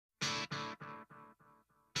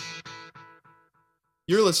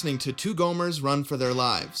You're listening to Two Gomers Run for Their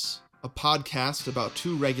Lives, a podcast about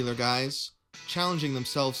two regular guys challenging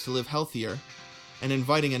themselves to live healthier and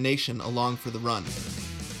inviting a nation along for the run.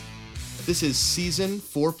 This is Season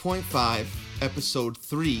 4.5, Episode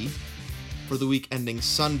 3, for the week ending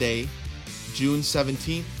Sunday, June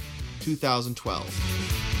 17th, 2012.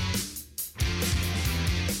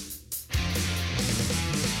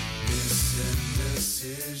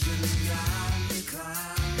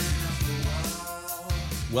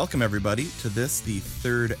 Welcome, everybody, to the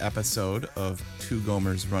third episode of Two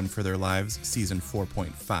Gomers Run for Their Lives, Season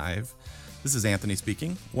 4.5. This is Anthony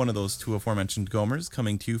speaking, one of those two aforementioned Gomers,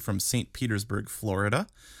 coming to you from St. Petersburg, Florida,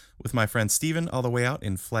 with my friend Steven all the way out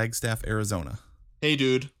in Flagstaff, Arizona. Hey,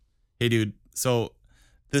 dude. Hey, dude. So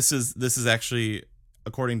this is actually,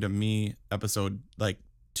 according to me, episode,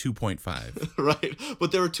 2.5. Right,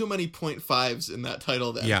 but there were too many .5s in that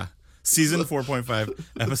title then. Yeah. Season 4.5,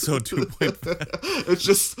 episode 2.5. It's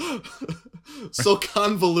just so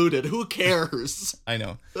convoluted. Who cares? I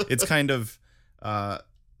know. It's kind of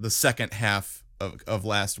the second half of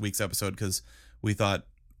last week's episode because we thought,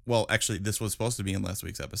 well, actually, this was supposed to be in last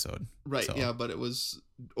week's episode. Right, so. Yeah, but it was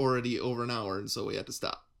already over an hour, and so we had to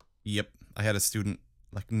stop. Yep. I had a student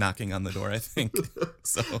knocking on the door, I think.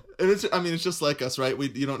 So and it's just like us, right?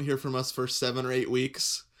 You don't hear from us for 7 or 8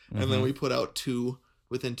 weeks, and then we put out 2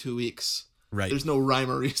 within 2 weeks. Right. There's no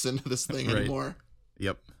rhyme or reason to this thing anymore.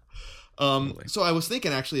 Yep. Totally. So I was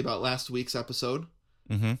thinking actually about last week's episode,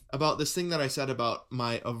 about this thing that I said about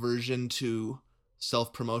my aversion to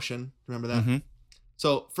self-promotion. Remember that? Mm-hmm.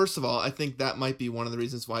 So first of all, I think that might be one of the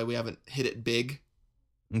reasons why we haven't hit it big.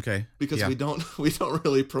 Okay. Because we don't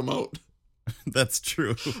really promote. That's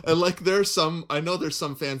true. And I know there's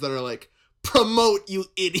some fans that are like, promote, you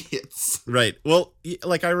idiots. Right. Well,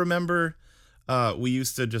 I remember we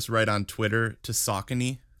used to just write on Twitter to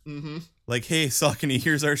Saucony. Mm-hmm. Hey, Saucony,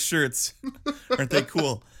 here's our shirts. Aren't they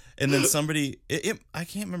cool? And then somebody, I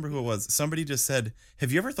can't remember who it was. Somebody just said,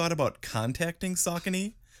 have you ever thought about contacting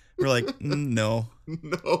Saucony? We're like, no.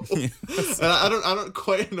 No. And I don't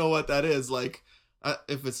quite know what that is.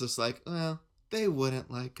 If it's just well, they wouldn't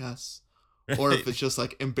like us. Right. Or if it's just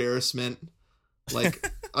embarrassment.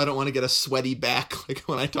 I don't want to get a sweaty back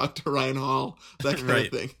when I talk to Ryan Hall. That kind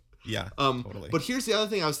of thing. Yeah, totally. But here's the other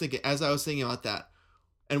thing I was thinking as I was thinking about that.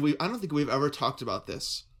 And I don't think we've ever talked about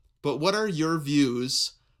this. But what are your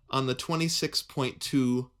views on the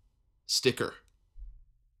 26.2 sticker?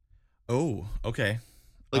 Oh, okay.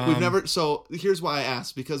 We've never. So here's why I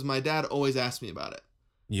asked, because my dad always asked me about it.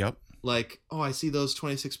 Yep. I see those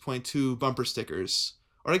 26.2 bumper stickers.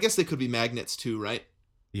 Or I guess they could be magnets too, right?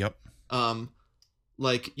 Yep. You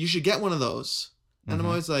should get one of those. And I'm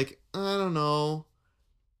always like, I don't know.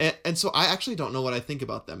 And so I actually don't know what I think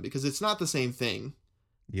about them, because it's not the same thing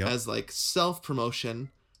as self-promotion,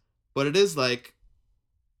 but it is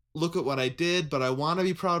look at what I did, but I want to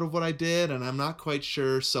be proud of what I did, and I'm not quite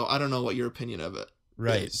sure. So I don't know what your opinion of it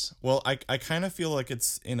is. Well, I kind of feel like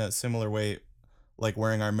it's in a similar way,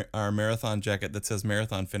 wearing our marathon jacket that says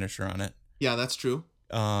marathon finisher on it. Yeah, that's true.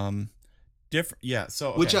 Different. Yeah.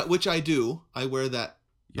 So okay. Which I do. I wear that.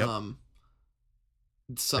 Yep.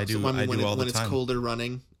 I do all the time. When it's colder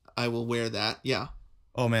running, I will wear that. Yeah.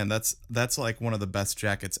 Oh man, that's one of the best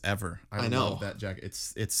jackets ever. I know. Love that jacket.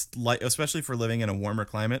 It's light, especially for living in a warmer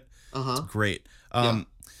climate. It's great.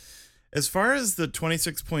 As far as the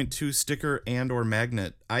 26.2 sticker and or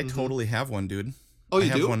magnet, I totally have one, dude. Oh,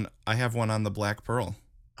 you do? I have one on the Black Pearl.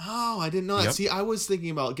 Oh, I didn't know that. See, I was thinking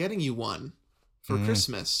about getting you one for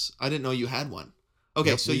Christmas. I didn't know you had one.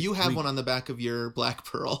 Okay, so you have one on the back of your Black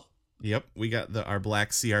Pearl. Yep, we got our black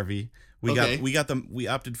CRV. We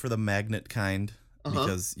opted for the magnet kind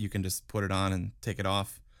because you can just put it on and take it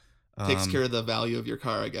off. Takes care of the value of your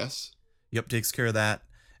car, I guess. Yep, takes care of that.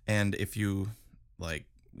 And if you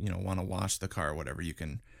want to wash the car or whatever, you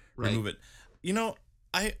can remove it.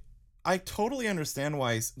 I totally understand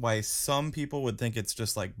why some people would think it's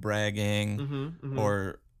just bragging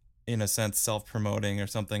or in a sense self-promoting or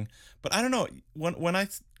something, but I don't know. When I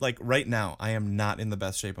right now, I am not in the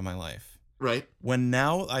best shape of my life. Right. When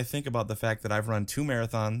now I think about the fact that I've run 2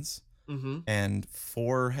 marathons and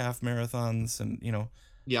 4 half marathons, and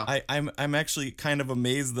I'm actually kind of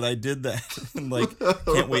amazed that I did that, and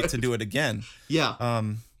can't wait to do it again. Yeah.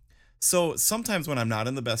 So sometimes when I'm not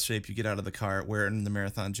in the best shape, you get out of the car wearing the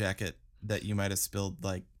marathon jacket that you might have spilled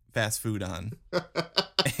fast food on.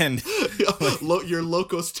 And your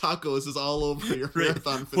Locos Tacos is all over your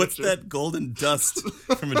marathon finisher. What's that golden dust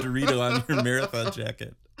from a Dorito on your marathon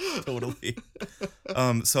jacket? Totally.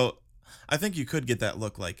 So I think you could get that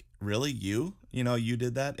look really? You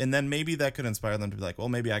did that? And then maybe that could inspire them to be well,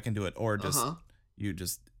 maybe I can do it. Or just, you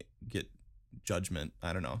just get judgment.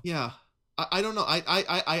 I don't know. Yeah. I don't know.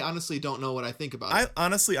 I honestly don't know what I think about it.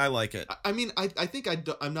 I like it. I mean, I think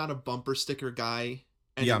I'm not a bumper sticker guy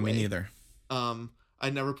anyway. Yeah, me neither. I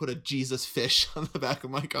never put a Jesus fish on the back of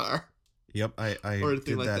my car. Yep, I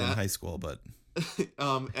did like that in high school, but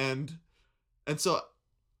and so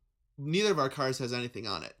neither of our cars has anything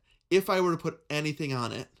on it. If I were to put anything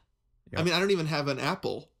on it, I mean, I don't even have an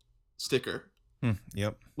Apple sticker.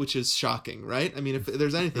 Yep. Which is shocking, right? I mean, if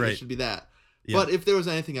there's anything, it should be that. Yep. But if there was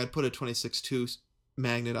anything, I'd put a 26.2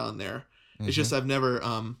 magnet on there. It's just I've never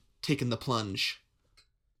taken the plunge.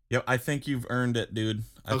 Yep, I think you've earned it, dude.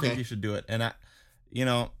 I think you should do it. And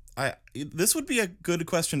this would be a good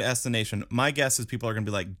question to ask the nation. My guess is people are going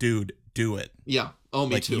to be like, dude, do it. Yeah. Oh,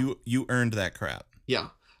 me too. You earned that crap. Yeah.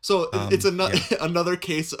 So it's another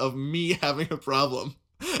case of me having a problem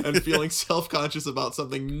and feeling self-conscious about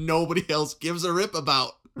something nobody else gives a rip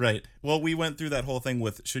about. Right. Well, we went through that whole thing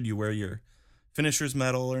with should you wear your finisher's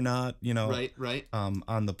medal or not, Right.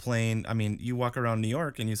 On the plane. I mean, you walk around New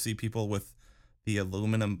York and you see people with the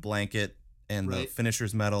aluminum blanket and the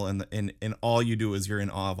finisher's medal, and all you do is you're in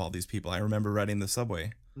awe of all these people. I remember riding the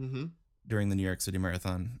subway during the New York City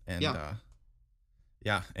Marathon, and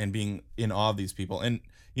and being in awe of these people. And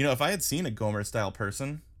if I had seen a Gomer style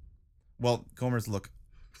person, well, Gomers look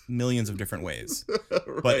millions of different ways.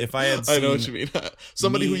 Right. But if I had seen, I know what you mean.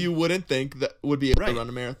 Somebody who you wouldn't think that would be able to run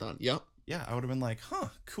a marathon. Yep. Yeah, I would have been like, huh,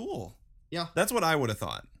 cool. Yeah. That's what I would have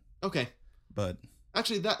thought. Okay. But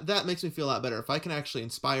actually, that makes me feel a lot better. If I can actually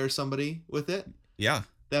inspire somebody with it,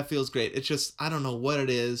 that feels great. It's just, I don't know what it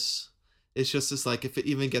is. It's just this, like, if it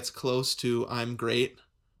even gets close to I'm great,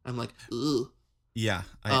 I'm like, ugh. Yeah,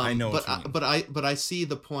 I know what you mean. But I see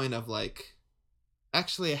the point of, like,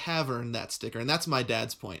 actually I have earned that sticker, and that's my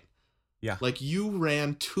dad's point. Yeah. Like, you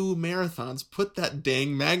ran 2 marathons, put that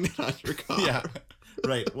dang magnet on your car. Yeah.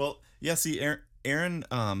 Right. Well, yeah, see, Aaron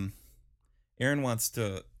wants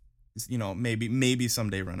to, maybe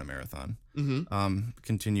someday run a marathon.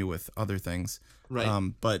 Continue with other things.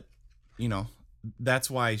 Right. But, that's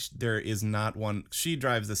why there is not one. She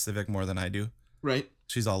drives the Civic more than I do. Right.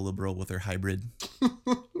 She's all liberal with her hybrid.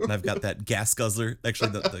 And I've got that gas guzzler. Actually,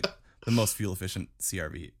 the most fuel efficient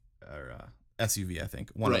CRV or SUV, I think.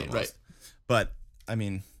 One of the most. Right. But, I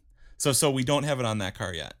mean, so we don't have it on that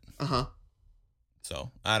car yet.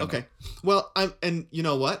 So, I don't know. Okay. Well, and you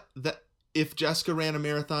know what? That if Jessica ran a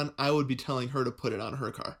marathon, I would be telling her to put it on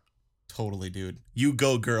her car. Totally, dude. You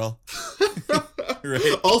go, girl.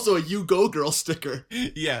 Right. Also a you go, girl sticker.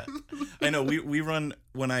 Yeah. I know we run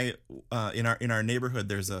when I in our neighborhood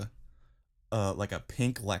there's a like a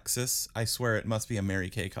pink Lexus. I swear it must be a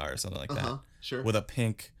Mary Kay car or something like that. Sure. With a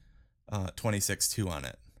pink 26.2 on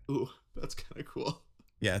it. Ooh, that's kind of cool.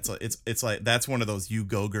 Yeah, it's like that's one of those you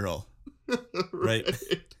go, girl. Right.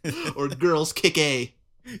 Or girls kick A.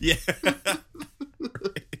 Yeah.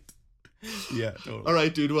 Right. Yeah, totally. All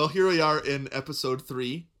right, dude. Well, here we are in episode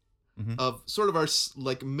 3 of sort of our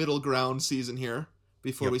like middle ground season here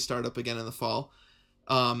before we start up again in the fall.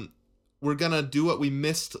 We're gonna do what we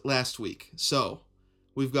missed last week. So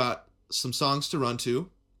we've got some songs to run to.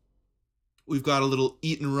 We've got a little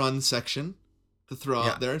eat and run section to throw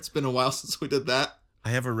out there. It's been a while since we did that. I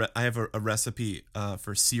have a recipe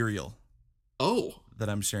for cereal. Oh, that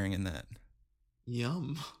I'm sharing in that.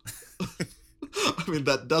 Yum. I mean,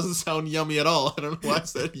 that doesn't sound yummy at all. I don't know why I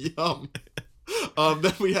said yum.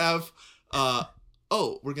 Then we have,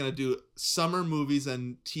 we're going to do summer movies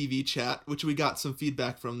and TV chat, which we got some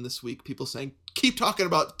feedback from this week. People saying, keep talking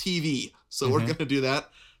about TV. So we're going to do that.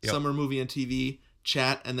 Yep. Summer movie and TV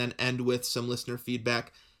chat, and then end with some listener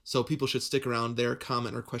feedback. So people should stick around. Their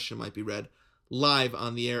comment or question might be read live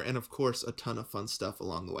on the air. And of course, a ton of fun stuff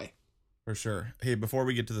along the way. For sure. Hey, before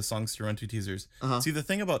we get to the songs to run to teasers, see, the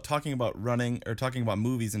thing about talking about running or talking about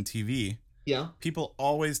movies and TV, people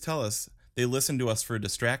always tell us they listen to us for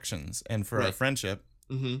distractions and for our friendship.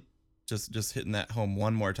 Just hitting that home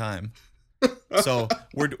one more time. So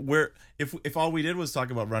we're if all we did was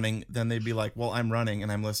talk about running, then they'd be like, well, I'm running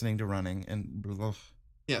and I'm listening to running and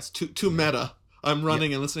yes, too meta. I'm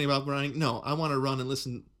running and listening about running. No, I want to run and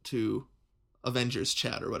listen to Avengers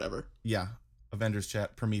chat or whatever. Yeah. Avengers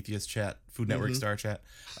chat, Prometheus chat, Food Network Star chat.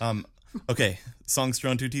 Okay, songs to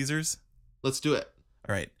run to teasers. Let's do it.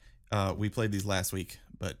 All right. We played these last week,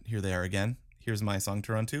 but here they are again. Here's my song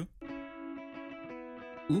to run to.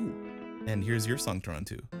 Ooh. And here's your song to run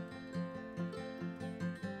to.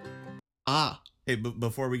 Hey,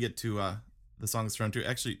 before we get to the songs to run to,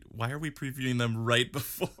 actually, why are we previewing them right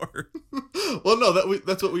before? Well, no,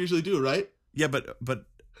 that's what we usually do, right? Yeah, but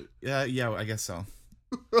yeah, I guess so.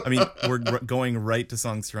 I mean, we're going right to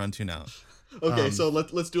songs to run to now. Okay, so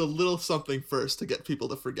let's do a little something first to get people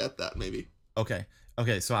to forget that, maybe. Okay.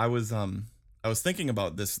 So I was thinking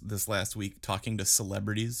about this last week, talking to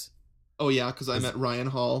celebrities. Oh yeah, because I met Ryan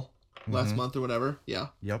Hall last month or whatever. Yeah.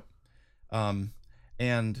 Yep.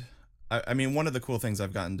 And I mean, one of the cool things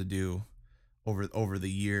I've gotten to do over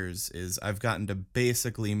the years is I've gotten to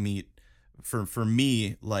basically meet, for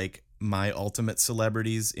me, like my ultimate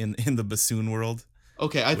celebrities in the bassoon world.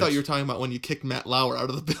 Okay, I thought you were talking about when you kicked Matt Lauer out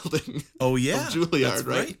of the building. Oh yeah, Juilliard, that's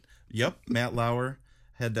right? Yep, Matt Lauer.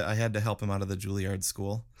 I had to help him out of the Juilliard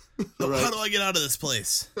school. Right. How do I get out of this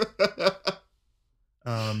place?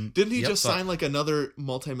 Didn't he just sign like another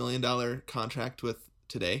multi-million-dollar contract with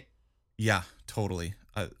Today? Yeah, totally.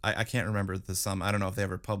 I can't remember the sum. I don't know if they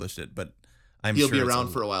ever published it, but he'll be around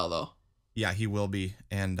for a while though. Yeah, he will be.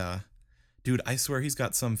 And dude, I swear he's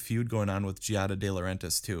got some feud going on with Giada De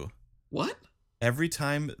Laurentiis too. What? Every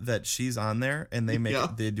time that she's on there and they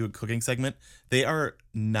do a cooking segment, they are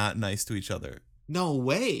not nice to each other. No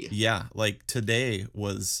way. Yeah, like Today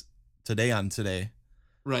on Today.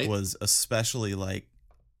 Right. Was especially like,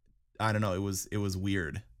 I don't know, it was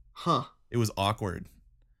weird. Huh. It was awkward.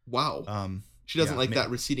 Wow. She doesn't like that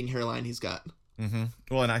receding hairline he's got. Mm-hmm.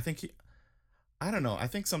 Well, and I think I don't know. I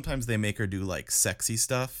think sometimes they make her do like sexy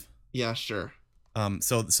stuff. Yeah, sure.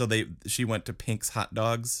 So she went to Pink's Hot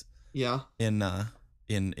Dogs. Yeah. In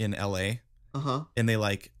LA. Uh-huh. And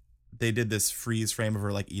they did this freeze frame of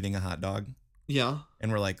her like eating a hot dog. Yeah.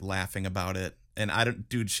 And we're like laughing about it. And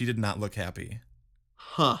she did not look happy.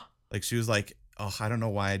 Huh. Like she was like, "Oh, I don't know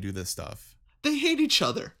why I do this stuff." They hate each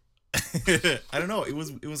other. I don't know. It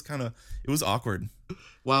was awkward.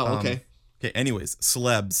 Wow, okay. Okay, anyways,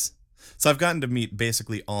 celebs. So I've gotten to meet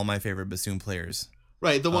basically all my favorite bassoon players.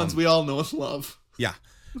 Right, the ones we all know and love. Yeah.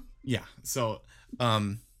 Yeah. So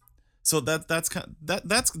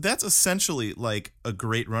that's essentially like a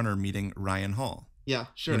great runner meeting Ryan Hall. Yeah,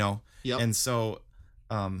 sure. You know? Yeah. And so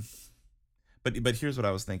but here's what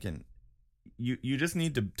I was thinking. You just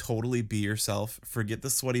need to totally be yourself. Forget the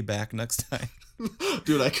sweaty back next time.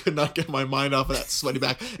 Dude, I could not get my mind off of that sweaty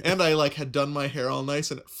back. And I like had done my hair all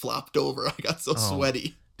nice and it flopped over. I got so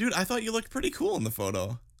sweaty. Dude, I thought you looked pretty cool in the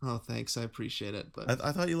photo. Oh, thanks. I appreciate it. But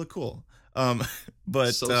I thought you looked cool.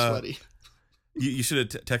 But so sweaty. You should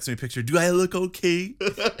have texted me a picture. Do I look okay?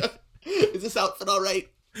 Is this outfit all right?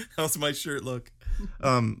 How's my shirt look?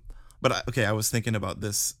 But I was thinking about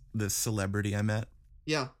this celebrity I met.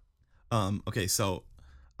 Yeah. Okay, so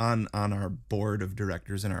on our board of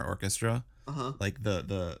directors in our orchestra, like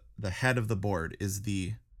the head of the board is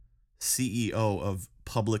the CEO of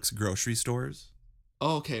Publix grocery stores.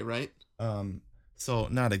 Oh, okay, right. So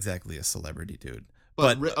not exactly a celebrity dude,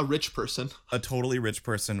 but a rich person. A totally rich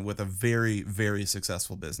person with a very, very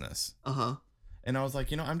successful business. And I was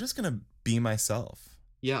like, I'm just gonna be myself.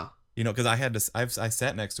 Yeah. Because I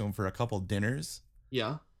sat next to him for a couple dinners.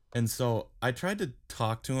 Yeah. And so I tried to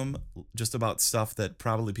talk to him just about stuff that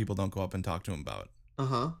probably people don't go up and talk to him about.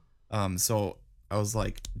 So I was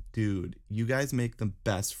like, dude, you guys make the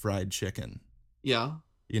best fried chicken. Yeah.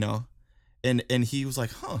 And he was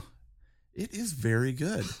like, huh, it is very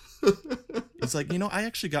good. It's like, I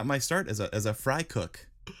actually got my start as a fry cook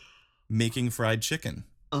making fried chicken.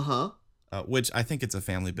 Which I think it's a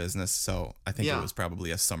family business. So I think it was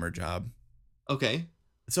probably a summer job. Okay.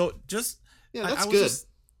 So just, that's good.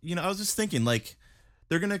 I was just thinking, like,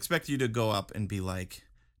 they're going to expect you to go up and be like,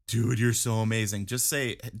 dude, you're so amazing. Just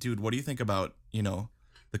say, dude, what do you think about,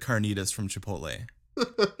 the carnitas from Chipotle?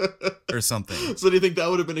 Or something. So do you think that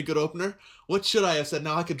would have been a good opener? What should I have said?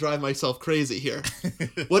 Now I could drive myself crazy here.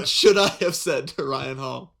 What should I have said to Ryan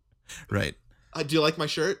Hall? Right. Do you like my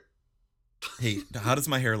shirt? Hey, how does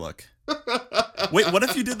my hair look? Wait, what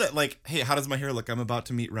if you did that? Like, hey, how does my hair look? I'm about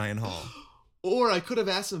to meet Ryan Hall. Or I could have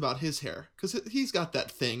asked him about his hair. Because he's got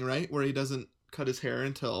that thing, right? Where he doesn't cut his hair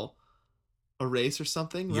until a race or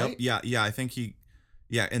something, right? Yep. Yeah. I think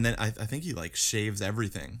and then I think he, like, shaves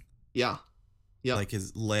everything. Yeah. Yeah. Like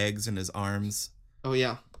his legs and his arms. Oh,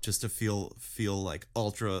 yeah. Just to feel like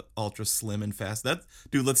ultra slim and fast.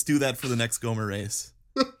 Dude, let's do that for the next Gomer race.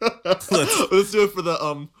 Let's do it for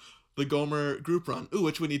the Gomer group run. Ooh,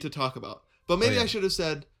 which we need to talk about. But maybe I should have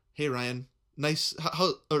said, hey, Ryan, nice,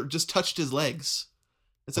 or just touched his legs.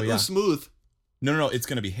 It's like, smooth. No, it's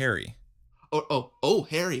going to be Harry. Oh,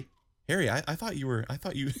 Harry. Harry, I thought you,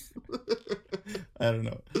 I don't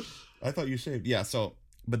know. I thought you shaved. Yeah, so,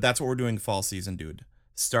 but that's what we're doing fall season, dude.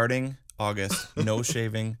 Starting August, no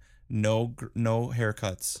shaving, no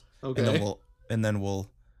haircuts. Okay. And then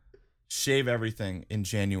we'll shave everything in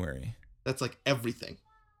January. That's like everything.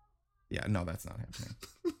 Yeah, no, that's not happening.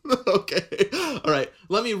 Okay. All right.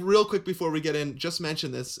 Let me real quick before we get in, just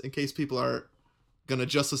mention this in case people are going to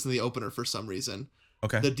just listen to the opener for some reason.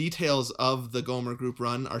 Okay. The details of the Gomer Group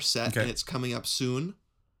run are set, Okay. and it's coming up soon.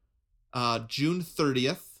 June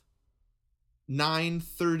 30th,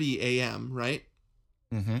 9:30 a.m., right?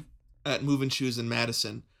 Mm-hmm. At Moving Shoes in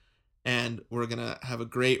Madison. And we're going to have a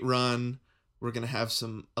great run. We're going to have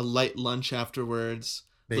a light lunch afterwards.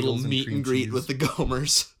 Bagels little and meet cream and greet cheese. with the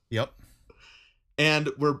Gomers. Yep. And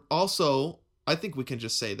we're also, I think we can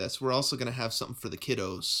just say this, we're also going to have something for the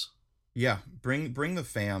kiddos. Yeah, bring the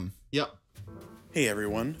fam. Yep. Hey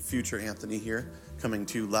everyone, Future Anthony here, coming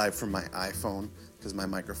to you live from my iPhone because my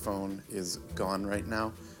microphone is gone right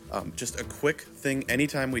now. Just a quick thing,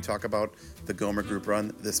 anytime we talk about the Gomer Group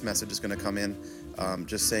run, this message is going to come in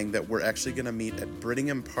just saying that we're actually going to meet at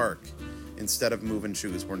Brittingham Park instead of Moving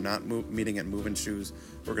Shoes. We're not meeting at Moving Shoes,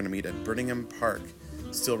 we're going to meet at Brittingham Park.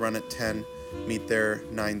 Still run at 10, meet there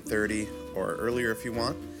 9:30 or earlier if you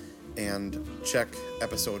want, and check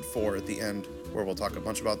episode 4 at the end where we'll talk a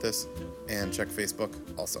bunch about this, and check Facebook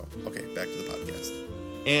also. Okay, back to the podcast.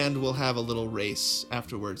 And we'll have a little race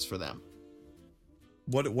afterwards for them.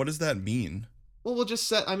 What does that mean? Well, we'll just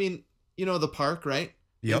set, the park, right?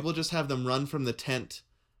 Yep. And we'll just have them run from the tent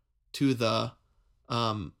to the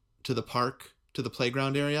park, to the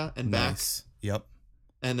playground area and back. Nice. Yep.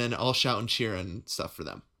 And then I'll shout and cheer and stuff for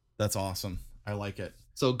them. That's awesome. I like it.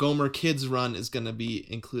 So Gomer Kids Run is going to be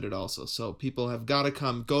included also. So people have got to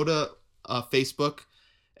come. Go to Facebook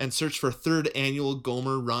and search for 3rd Annual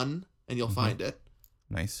Gomer Run, and you'll find it.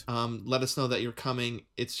 Nice. Let us know that you're coming.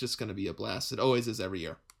 It's just going to be a blast. It always is every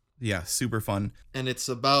year. Yeah, super fun. And it's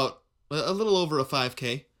about a little over a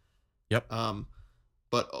 5K. Yep.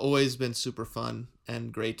 But always been super fun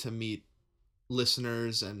and great to meet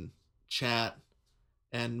listeners and chat.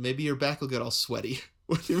 And maybe your back will get all sweaty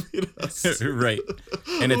when you meet us. Right.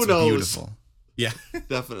 And it's Who knows? beautiful. Yeah.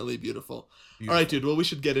 Definitely beautiful. Beautiful. All right, dude. Well, we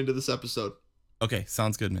should get into this episode. Okay,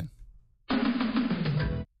 sounds good, man.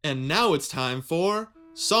 And now it's time for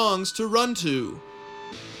Songs to Run To.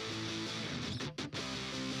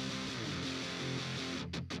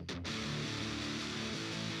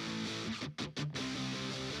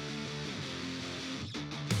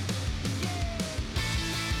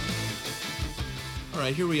 All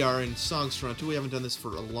right, here we are in Songs to Run To. We haven't done this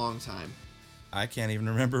for a long time. I can't even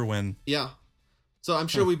remember when. Yeah. So I'm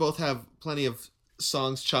sure we both have plenty of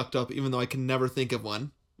songs chalked up, even though I can never think of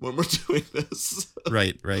one when we're doing this.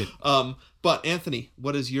 Right. But Anthony,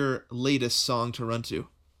 what is your latest song to run to?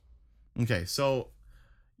 Okay, so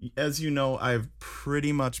as you know, I've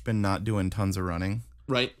pretty much been not doing tons of running.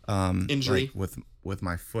 Right. Injury. Like with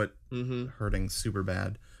my foot Mm-hmm. hurting super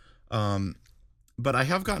bad. But I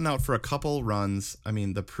have gotten out for a couple runs. I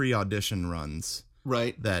mean, the pre-audition runs.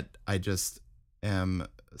 Right. That I just am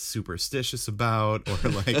superstitious about, or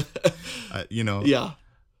like, Yeah.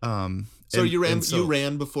 So you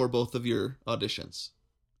ran before both of your auditions.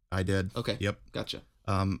 I did. Okay. Yep. Gotcha.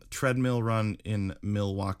 Treadmill run in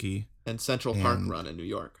Milwaukee. And Central Park run in New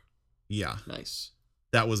York. Yeah. Nice.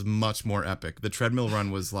 That was much more epic. The treadmill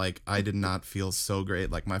run was like, I did not feel so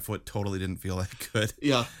great. Like my foot totally didn't feel that good.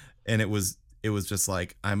 Yeah. And it was just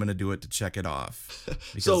like, I'm going to do it to check it off.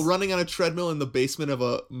 So running on a treadmill in the basement of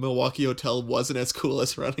a Milwaukee hotel wasn't as cool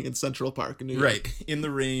as running in Central Park in New York. Right. In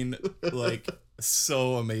the rain, like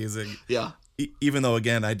so amazing. Yeah. Even though,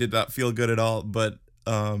 again, I did not feel good at all, but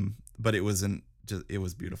it was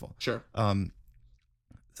beautiful. Sure.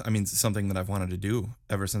 I mean, it's something that I've wanted to do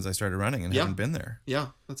ever since I started running and haven't been there. Yeah.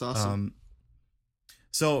 That's awesome.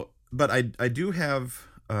 But I do have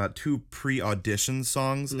 2 pre-audition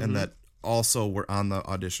songs, and that also were on the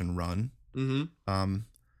audition run. Mm-hmm.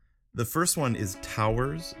 The first one is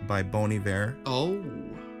Towers by Bon Iver. Oh,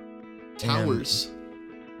 Towers.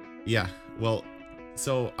 Yeah. Well,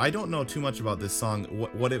 so I don't know too much about this song.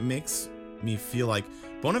 What it makes me feel like,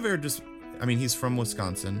 Bon Iver he's from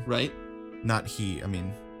Wisconsin. Right. Not he. I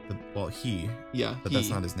mean, he. Yeah. But that's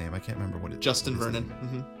not his name. I can't remember what it is. Justin Vernon.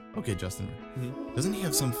 Mm-hmm. Okay, Justin. Doesn't he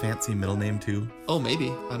have some fancy middle name too? Oh, maybe.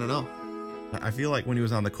 I don't know. I feel like when he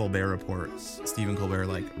was on the Colbert Report, Stephen Colbert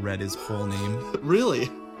like read his whole name.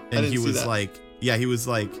 Really? And he was like,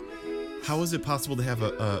 how is it possible to have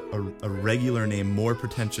a regular name more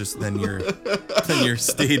pretentious than your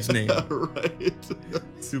stage name? Right.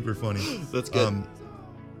 Super funny. That's good.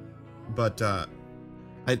 The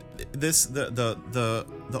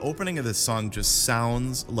opening of this song just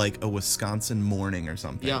sounds like a Wisconsin morning or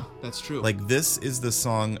something. Yeah, that's true. Like this is the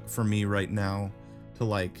song for me right now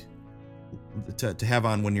to have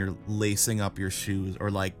on when you're lacing up your shoes,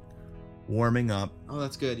 or like warming up. Oh,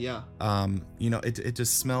 that's good. Yeah. It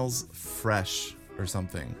just smells fresh or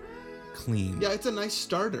something, clean. Yeah, it's a nice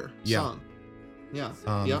starter song. Yeah.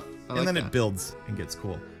 Yep. And then it builds and gets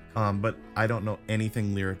cool. But I don't know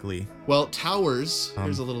anything lyrically. Well, Towers,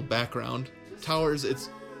 here's a little background. Towers,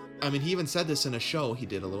 he even said this in a show he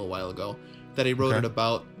did a little while ago, that he wrote it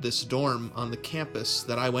about this dorm on the campus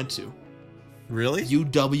that I went to. Really?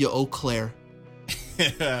 UW Eau Claire.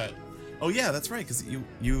 Oh yeah, that's right, because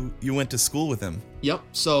you went to school with him. Yep,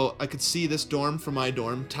 so I could see this dorm from my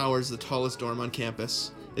dorm. Towers, the tallest dorm on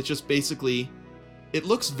campus. It's just basically, it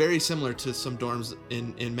looks very similar to some dorms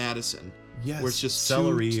in Madison. Yes, where it's just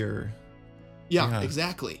celery Yeah,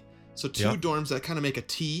 exactly. So two dorms that kind of make a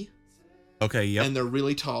T. Okay, yep. And they're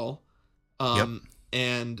really tall.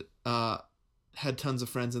 And had tons of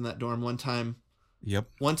friends in that dorm one time. Yep.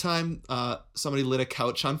 One time, somebody lit a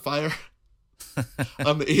couch on fire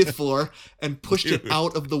on the 8th floor and pushed it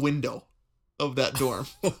out of the window of that dorm.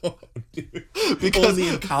 Because only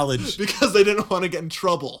in college. Because they didn't want to get in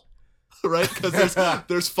trouble, right? Because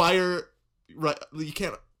there's fire. Right,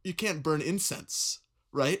 you can't burn incense,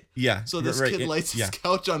 right? Yeah. So this kid lights his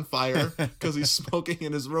couch on fire because he's smoking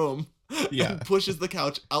in his room. Yeah. And pushes the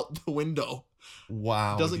couch out the window.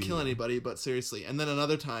 Wow. Doesn't kill anybody, but seriously. And then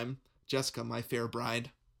another time, Jessica, my fair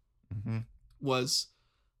bride, was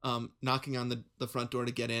knocking on the front door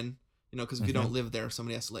to get in, because if you don't live there,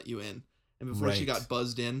 somebody has to let you in. And before she got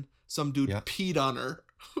buzzed in, some dude peed on her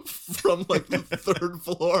from like the 3rd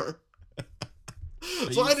floor.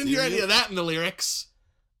 So I didn't hear any of that in the lyrics.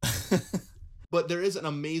 But there is an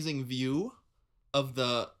amazing view of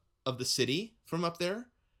the city from up there.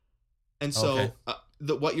 And so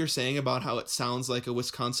what you're saying about how it sounds like a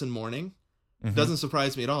Wisconsin morning doesn't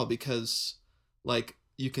surprise me at all, because like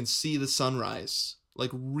you can see the sunrise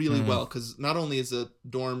like really well, because not only is the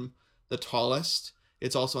dorm the tallest,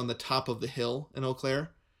 it's also on the top of the hill in Eau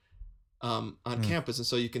Claire on campus. And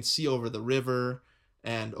so you can see over the river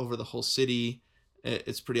and over the whole city.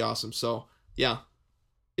 It's pretty awesome. So yeah,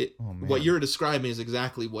 what you're describing is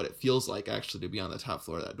exactly what it feels like actually to be on the top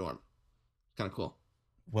floor of that dorm. Kind of cool.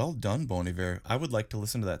 Well done, Bon Iver. I would like to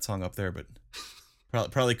listen to that song up there, but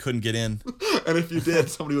probably couldn't get in. And if you did,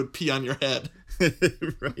 somebody would pee on your head.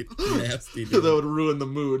 Right. Nasty. That would ruin the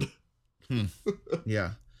mood.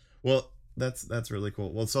 Yeah. Well, that's really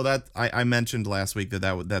cool. Well, so that I mentioned last week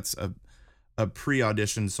that's a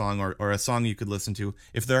pre-audition song or a song you could listen to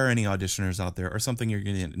if there are any auditioners out there, or something you're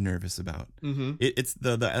getting nervous about. It's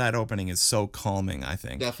that opening is so calming, I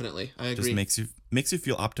think. Definitely. I agree. Just makes you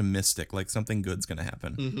feel optimistic, like something good's gonna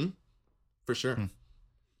happen. For sure.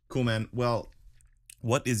 Cool, man. Well,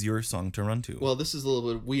 what is your song to run to? Well, this is a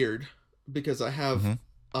little bit weird because I have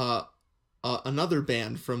another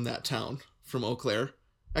band from that town, from Eau Claire.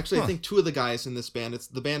 Actually, I think two of the guys in this band.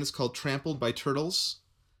 The band is called Trampled by Turtles.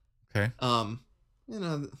 Okay.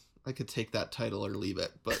 I could take that title or leave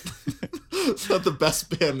it, but it's not the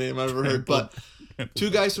best band name I've ever heard. But two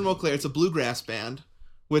guys from Eau Claire. It's a bluegrass band,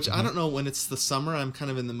 which I don't know, when it's the summer, I'm kind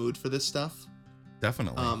of in the mood for this stuff.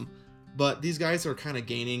 Definitely. But these guys are kind of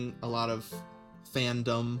gaining a lot of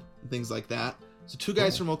fandom, things like that. So two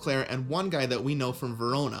guys from Eau Claire and one guy that we know from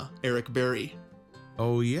Verona, Eric Berry.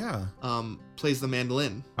 Oh yeah. Plays the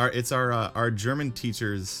mandolin. It's our German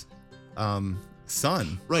teacher's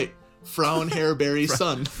son. Right. Frauenherr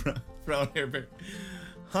son. Frauenherr.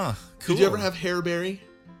 Huh. Cool. Did you ever have Hairberry?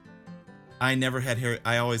 I never had hair.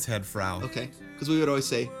 I always had Frau. Okay. Because we would always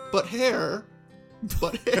say, but hair.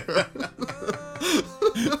 But hair.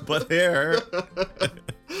 But hair.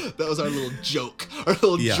 That was our little joke. Our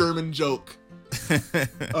little German joke.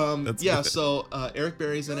 Good. So Eric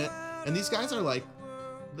Berry's in it. And these guys are like,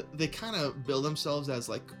 they kind of bill themselves as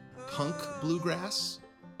like punk bluegrass.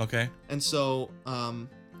 Okay. And so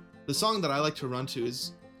the song that I like to run to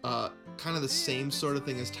is kind of the same sort of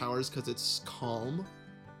thing as Towers, because it's calm.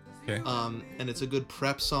 Okay. And it's a good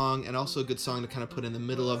prep song, and also a good song to kind of put in the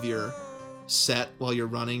middle of your set while you're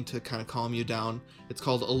running to kind of calm you down. It's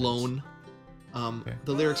called Alone.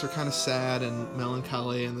 The lyrics are kind of sad and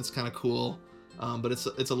melancholy, and it's kind of cool. But it's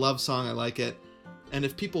a love song. I like it. And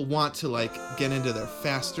if people want to like get into their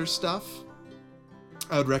faster stuff,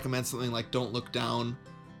 I would recommend something like Don't Look Down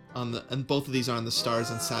and both of these are on the Stars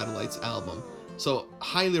and Satellites album. So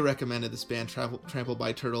highly recommended, this band, Trampled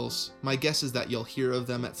by Turtles. My guess is that you'll hear of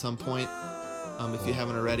them at some point. If you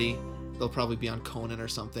haven't already, they'll probably be on Conan or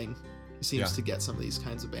something. He seems to get some of these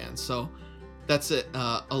kinds of bands. So that's it.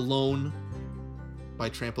 Alone by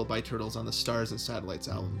Trampled by Turtles on the Stars and Satellites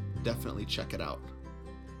album. Definitely check it out.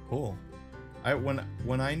 Cool.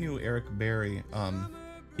 When I knew Eric Berry,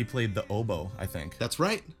 he played the oboe, I think. That's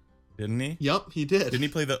right. Didn't he? Yep, he did. Didn't he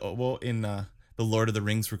play the oboe in the Lord of the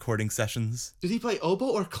Rings recording sessions? Did he play oboe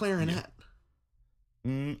or clarinet?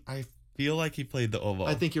 I feel like he played the oboe.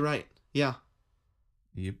 I think you're right. Yeah.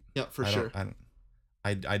 Yep, for sure.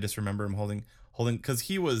 I just remember him holding because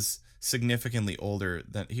he was significantly older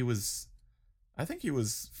than he was. I think he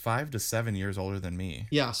was 5 to 7 years older than me.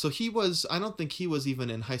 Yeah, so he was. I don't think he was even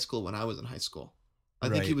in high school when I was in high school. I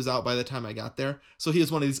think he was out by the time I got there. So he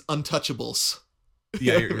was one of these untouchables.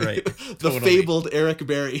 Yeah, you're right. The fabled Eric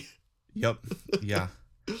Berry. Yep. Yeah.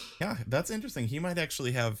 Yeah, that's interesting. He might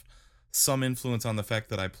actually have some influence on the fact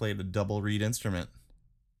that I played a double reed instrument.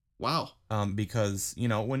 Wow. Because,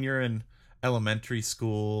 when you're in elementary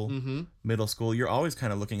school, middle school, you're always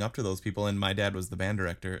kind of looking up to those people. And my dad was the band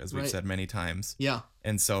director, as we've said many times. Yeah.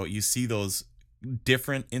 And so you see those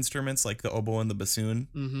different instruments like the oboe and the bassoon.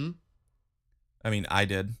 Mm-hmm. I mean, I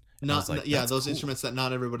did. Those cool. Instruments that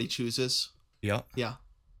not everybody chooses. Yeah. Yeah.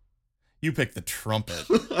 You picked the trumpet.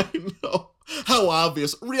 I know. How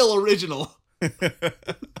obvious. Real original.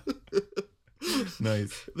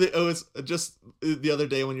 Nice. It was just the other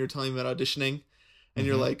day when you were telling me about auditioning, and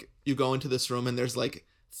you're like, you go into this room and there's like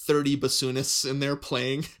 30 bassoonists in there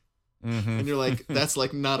playing, and you're like, that's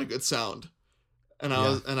like not a good sound. And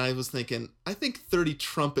I was thinking, I think 30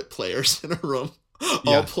 trumpet players in a room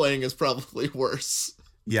all playing is probably worse.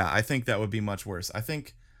 Yeah, I think that would be much worse. I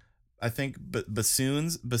think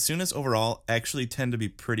bassoonists overall actually tend to be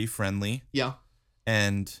pretty friendly. Yeah.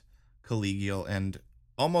 And collegial, and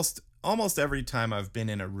almost every time I've been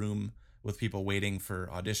in a room with people waiting for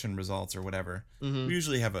audition results or whatever, we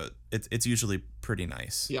usually have it's usually pretty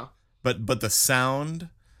nice. Yeah. But the sound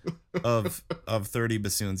of 30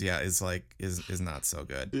 bassoons, is not so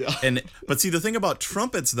good. Yeah. But see, the thing about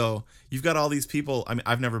trumpets though, you've got all these people. I mean,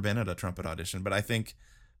 I've never been at a trumpet audition, but I think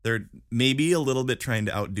they're maybe a little bit trying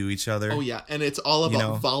to outdo each other. Oh yeah, and it's all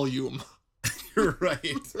about volume. You're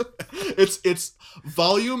right. It's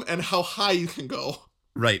volume and how high you can go.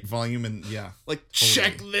 Right, volume and like totally.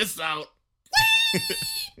 Check this out.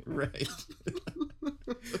 Right.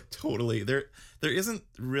 Totally. There isn't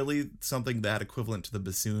really something that equivalent to the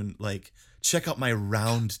bassoon. Like, check out my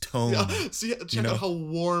round tone. Yeah. See, check out how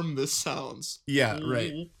warm this sounds. Yeah.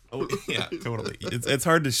 Right. Oh yeah. Totally. It's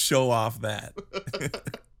hard to show off that.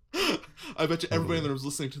 I bet you everybody in there was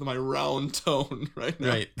listening to my round tone right now.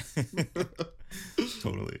 Right.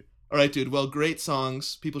 Totally. All right, dude. Well, great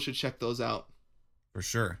songs. People should check those out. For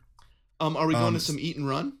sure. Are we going to some eat and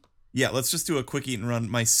run? Yeah, let's just do a quick eat and run.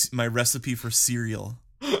 My recipe for cereal.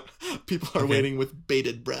 People are waiting with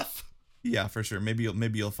bated breath. Yeah, for sure. Maybe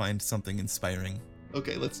you'll find something inspiring.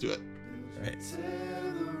 Okay, let's do it. All right.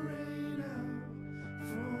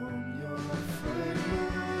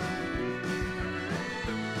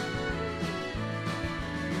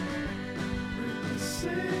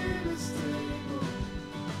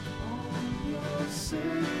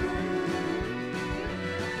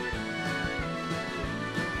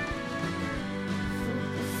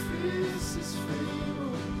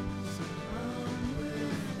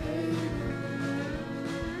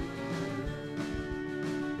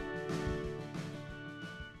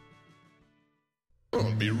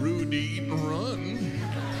 Don't be rude to eat and run.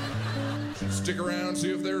 Stick around,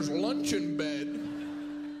 see if there's lunch in bed.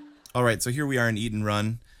 All right, so here we are in Eat and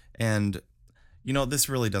Run, and this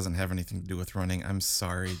really doesn't have anything to do with running. I'm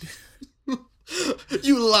sorry.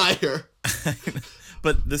 You liar.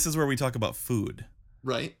 But this is where we talk about food.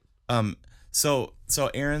 Right. So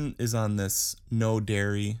Aaron is on this no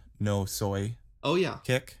dairy, no soy. Oh yeah.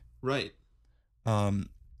 Kick. Right. And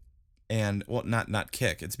well, not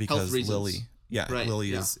kick. It's because Lily. Yeah, right.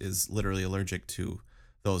 Lily is literally allergic to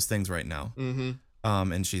those things right now. Mm-hmm.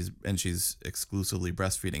 And she's exclusively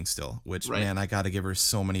breastfeeding still. Which man, I got to give her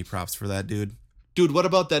so many props for that, dude. Dude, what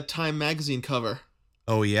about that Time magazine cover?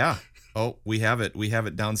 Oh yeah. Oh, we have it. We have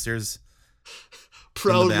it downstairs.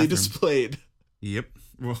 Proudly displayed. Yep.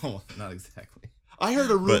 Well, not exactly. I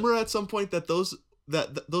heard a rumor at some point that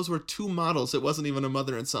those were two models. It wasn't even a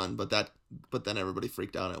mother and son, but then everybody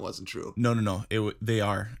freaked out and it wasn't true. No. They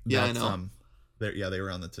are. Yeah, I know. They were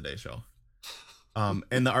on the Today Show.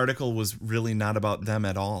 And the article was really not about them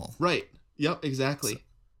at all. Right. Yep, exactly.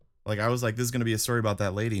 So, I was like, this is going to be a story about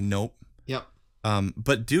that lady. Nope. Yep.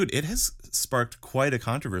 But dude, it has sparked quite a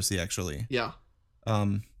controversy actually. Yeah.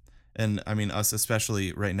 And I mean, us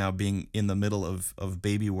especially right now being in the middle of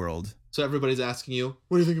baby world. So everybody's asking you,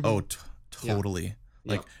 what do you think about? Oh, totally.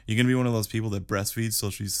 Yeah. Like, you're going to be one of those people that breastfeeds till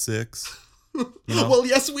she's 6. Well,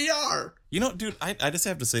 yes, we are. Dude, I just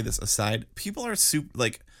have to say this aside. People are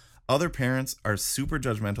other parents are super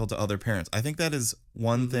judgmental to other parents. I think that is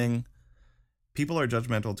one thing people are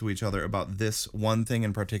judgmental to each other about this one thing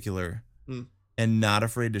in particular Mm. and not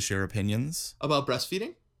afraid to share opinions. About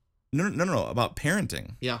breastfeeding? No, about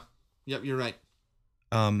parenting. Yeah. Yep, you're right.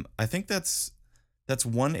 I think that's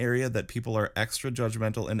one area that people are extra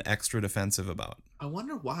judgmental and extra defensive about. I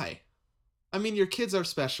wonder why. I mean, your kids are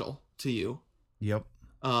special to you. Yep.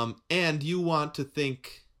 And you want to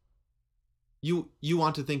think you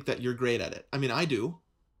want to think that you're great at it. I mean, I do.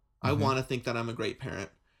 I want to think that I'm a great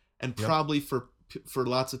parent. And probably for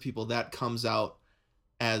lots of people that comes out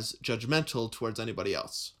as judgmental towards anybody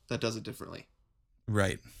else that does it differently.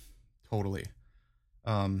 Right. Totally.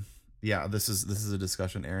 Yeah, this is a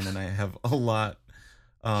discussion Aaron and I have a lot.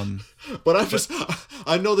 But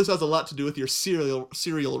I know this has a lot to do with your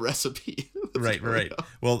cereal recipe. Right.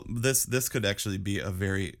 Well, this could actually be a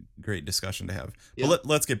very great discussion to have. Yeah. But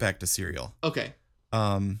let's get back to cereal. Okay.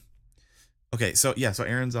 Okay, so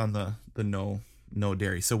Aaron's on the no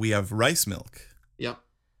dairy. So we have rice milk. Yep.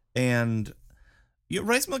 And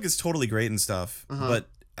rice milk is totally great and stuff, but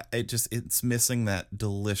it's missing that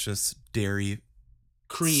delicious dairy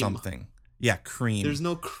cream. Something. Yeah, cream. There's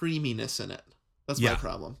no creaminess in it. That's my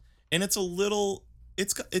problem. And it's a little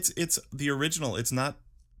it's the original. It's not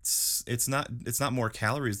more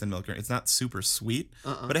calories than milk. It's not super sweet,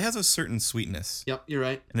 but it has a certain sweetness. Yep, you're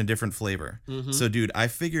right. And a different flavor. Mm-hmm. So dude, I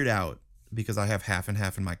figured out, because I have half and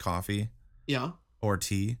half in my coffee. Yeah. Or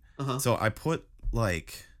tea. So I put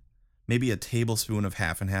like maybe a tablespoon of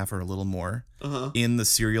half and half or a little more in the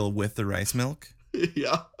cereal with the rice milk.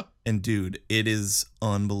 Yeah. And dude, it is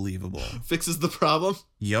unbelievable. Fixes the problem?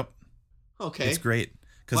 Yep. Okay. It's great.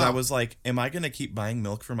 Because I was like, am I going to keep buying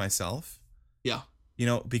milk for myself? Yeah.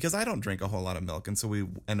 Because I don't drink a whole lot of milk, and so we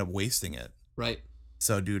end up wasting it. Right.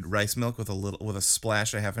 So dude, rice milk with a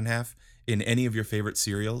splash of half and half in any of your favorite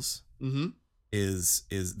cereals is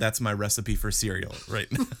that's my recipe for cereal right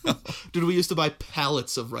now. Dude, we used to buy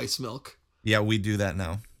pallets of rice milk. Yeah, we do that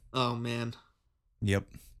now. Oh man. Yep.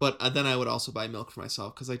 But then I would also buy milk for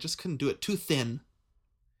myself because I just couldn't do it. Too thin.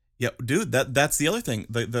 Yeah, dude, that's the other thing.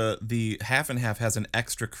 The half and half has an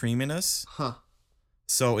extra creaminess. Huh.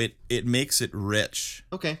 So it makes it rich.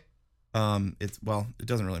 Okay. It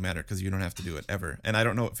doesn't really matter because you don't have to do it ever. And I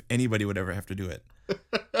don't know if anybody would ever have to do it.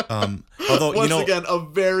 Although Once again, a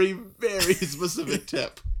very, very specific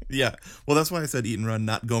tip. Yeah. Well, that's why I said eat and run,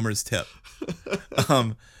 not Gomer's tip.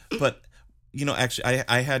 But actually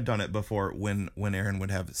I had done it before when Aaron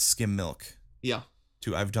would have skim milk. Yeah.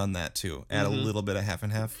 Too. I've done that too. Add a little bit of half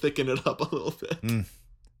and half. Thicken it up a little bit.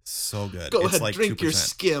 So good. Go it's ahead, like drink 2%. your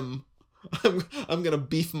skim. I'm gonna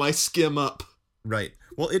beef my skim up. Right.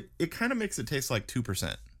 Well, it kind of makes it taste like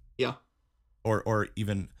 2%. Yeah. Or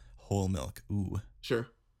even whole milk. Ooh. Sure.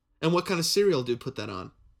 And what kind of cereal do you put that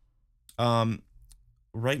on?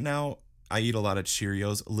 Right now I eat a lot of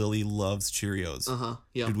Cheerios. Lily loves Cheerios.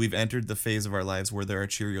 Yeah. Dude, we've entered the phase of our lives where there are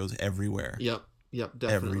Cheerios everywhere. Yep,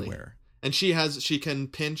 definitely. Everywhere. And she can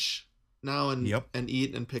pinch now and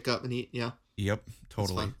eat and pick up and eat. Yeah. Yep,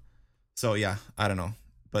 totally. So yeah, I don't know.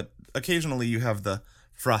 But occasionally you have the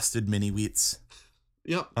frosted mini wheats.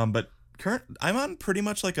 Yep. But I'm on pretty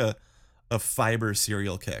much like a fiber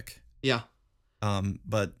cereal kick. Yeah.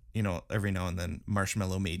 But every now and then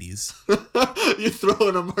marshmallow mateys. You throw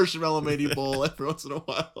in a marshmallow matey bowl every once in a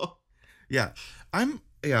while. Yeah. I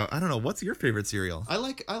don't know. What's your favorite cereal? I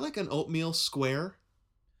like an oatmeal square.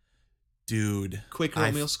 Dude. Quaker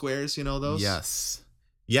oatmeal squares, you know those? Yes.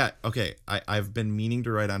 Yeah, okay. I've been meaning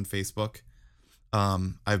to write on Facebook.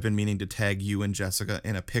 I've been meaning to tag you and Jessica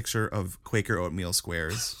in a picture of Quaker oatmeal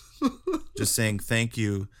squares. Just saying thank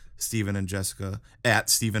you, Stephen and Jessica, at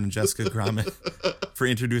Stephen and Jessica Gromit, for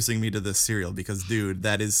introducing me to this cereal, because dude,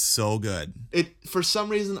 that is so good. For some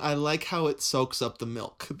reason I like how it soaks up the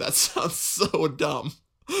milk. That sounds so dumb.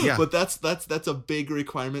 Yeah. But that's a big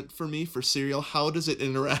requirement for me for cereal. How does it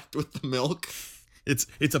interact with the milk? It's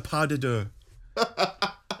a pas de deux.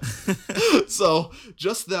 So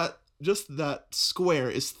just that square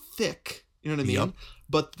is thick, you know what I mean? Yep.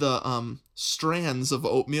 But the strands of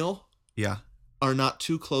oatmeal are not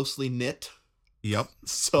too closely knit. Yep.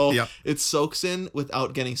 So it soaks in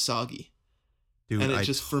without getting soggy. Dude, and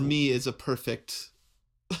it for me is a perfect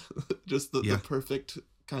the perfect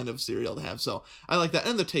kind of cereal to have. So I like that,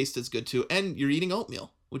 and the taste is good too, and you're eating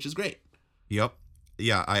oatmeal, which is great. Yep.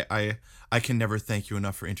 Yeah, I can never thank you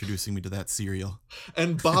enough for introducing me to that cereal.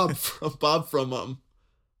 And Bob from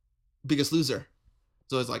Biggest Loser.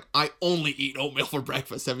 So it's like, I only eat oatmeal for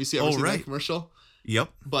breakfast. Have you ever seen that commercial? Yep.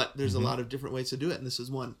 But there's a lot of different ways to do it, and this is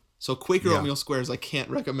one. So Quaker oatmeal squares, I can't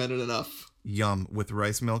recommend it enough. Yum, with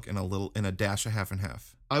rice milk and a dash of half and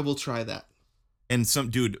half. I will try that. And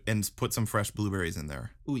put some fresh blueberries in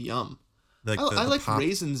there. Ooh, yum. Like I like pop.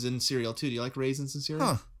 raisins in cereal too. Do you like raisins in cereal?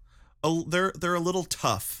 Huh. Oh, they're a little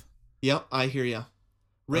tough. Yep, I hear you.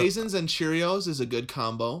 Raisins and Cheerios is a good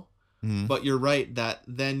combo, but you're right that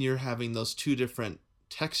then you're having those two different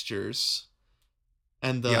textures,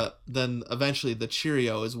 and then eventually the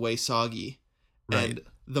Cheerio is way soggy, Right. and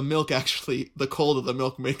the milk actually, the cold of the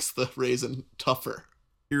milk makes the raisin tougher.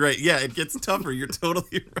 You're right. Yeah, it gets tougher. You're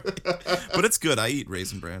totally right. But it's good. I eat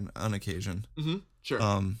Raisin Bran on occasion. Mm-hmm. Sure.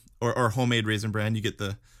 Or homemade Raisin Bran. You get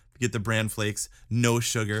the bran flakes, no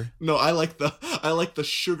sugar. No, I like the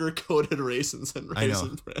sugar coated raisins and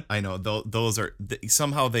Raisin Bran. I know. Those are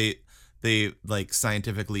somehow they like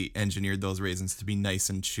scientifically engineered those raisins to be nice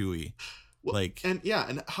and chewy. Well, like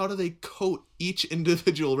and how do they coat each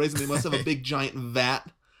individual raisin? They must have a big giant vat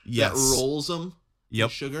that rolls them. Yep.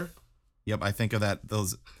 With sugar. Yep, I think of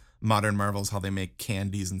those Modern Marvels, how they make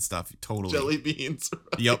candies and stuff. Totally. Jelly beans.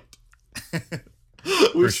 Right? Yep.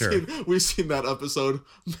 We've seen that episode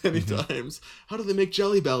many times. How do they make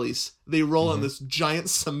Jelly Bellies? They roll on this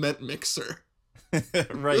giant cement mixer.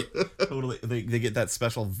 Right. Totally. They get that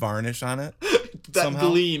special varnish on it. That somehow.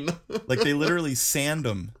 gleam. Like they literally sand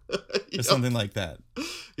them or something like that.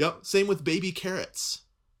 Yep. Same with baby carrots.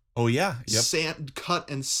 Oh yeah. Yep. Cut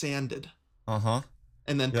and sanded. Uh-huh.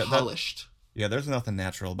 And then polished. There's nothing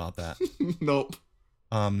natural about that. Nope.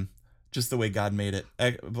 Just the way God made it.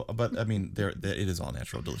 But I mean, it is all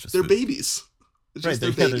natural, delicious. They're food. babies. It's right.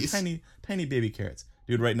 They're babies. They're tiny baby carrots.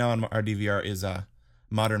 Dude, right now on our DVR is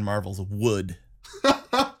Modern Marvels Wood. I'm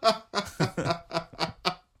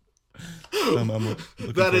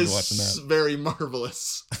looking that forward is to watching that. Very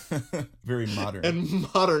marvelous. Very modern.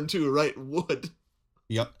 And modern too, right? Wood.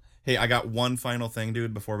 Yep. Hey, I got one final thing,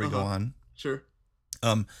 dude, before we go on. Sure.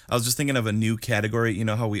 I was just thinking of a new category. You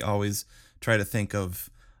know how we always try to think of,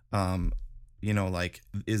 like,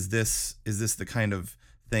 is this the kind of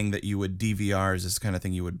thing that you would DVR? Is this the kind of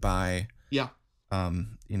thing you would buy? Yeah. A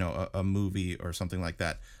movie or something like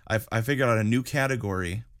that. I figured out a new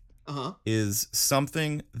category. Is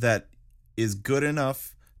something that is good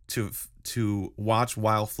enough to watch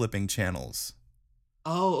while flipping channels.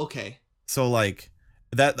 Oh, okay. So like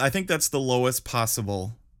that, I think that's the lowest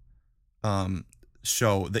possible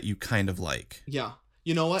show that you kind of like. Yeah.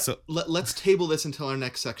 You know what? So, let's table this until our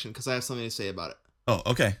next section because I have something to say about it. Oh,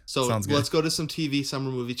 okay. So sounds good. Let's go to some TV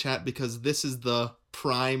summer movie chat because this is the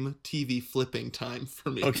prime TV flipping time for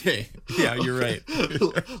me. Okay. Yeah, you're right.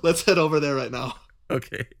 Let's head over there right now.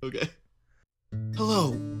 Okay.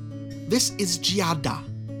 Hello, this is Giada,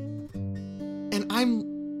 and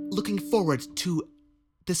I'm looking forward to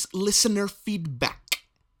this listener feedback.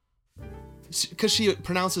 Because she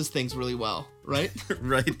pronounces things really well, right?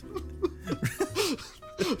 Right.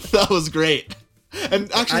 That was great.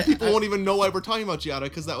 And actually, people won't even know why we're talking about Giada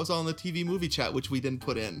because that was on the TV movie chat, which we didn't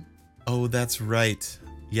put in. Oh, that's right.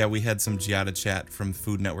 Yeah, we had some Giada chat from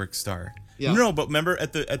Food Network Star. Yeah. No, but remember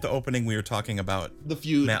at the opening we were talking about the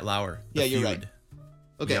feud. Matt Lauer. Yeah, you're right.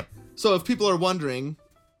 Okay. Yep. So if people are wondering,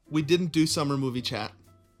 we didn't do summer movie chat,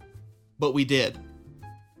 but we did.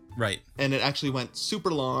 Right. And it actually went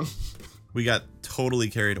super long. We got totally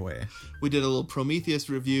carried away. We did a little Prometheus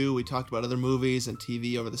review. We talked about other movies and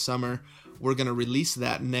TV over the summer. We're going to release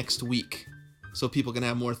that next week so people can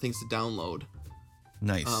have more things to download.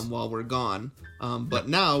 Nice. While we're gone. But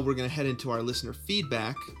now we're going to head into our listener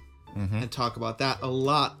feedback and talk about that. A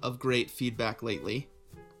lot of great feedback lately.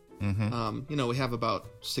 We have about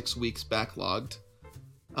 6 weeks backlogged.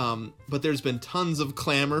 But there's been tons of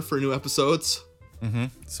clamor for new episodes.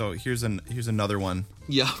 So here's another one.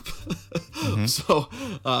 Yep. So,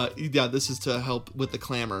 this is to help with the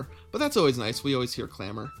clamor. But that's always nice. We always hear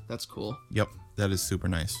clamor. That's cool. Yep, that is super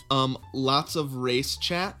nice. Lots of race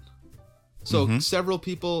chat. So several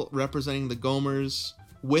people representing the Gomers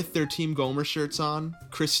with their Team Gomer shirts on.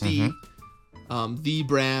 Christy, the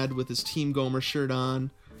Brad with his Team Gomer shirt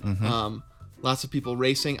on. Lots of people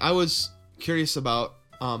racing. I was curious about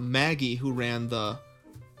Maggie, who ran the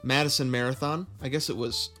Madison Marathon. I guess it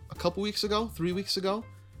was a couple weeks ago, 3 weeks ago.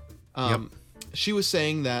 She was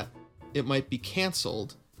saying that it might be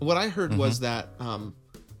canceled. What I heard was that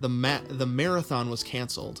the marathon was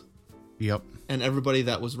canceled. Yep. And everybody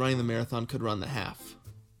that was running the marathon could run the half.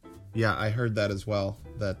 Yeah, I heard that as well.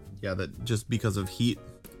 That just because of heat.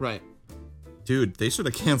 Right. Dude, they should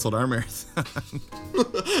have canceled our marathon.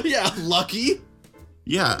 Yeah, lucky.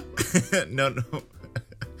 Yeah. No.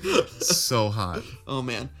 So hot. Oh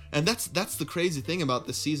man. And that's the crazy thing about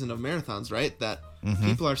this season of marathons, right? That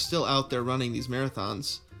people are still out there running these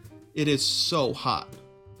marathons. It is so hot.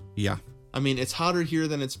 Yeah. I mean, it's hotter here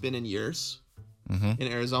than it's been in years in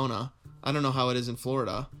Arizona. I don't know how it is in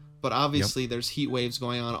Florida, but obviously there's heat waves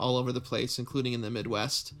going on all over the place, including in the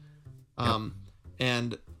Midwest.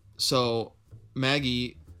 And so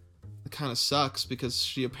Maggie kind of sucks because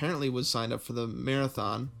she apparently was signed up for the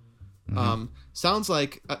marathon. Sounds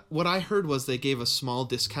like what I heard was they gave a small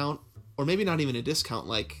discount, or maybe not even a discount,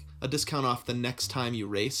 like a discount off the next time you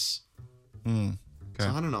race. Okay. So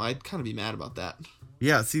I don't know. I'd kind of be mad about that.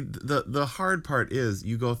 Yeah. See, the hard part is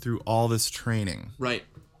you go through all this training, Right.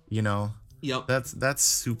 you know, Yep. that's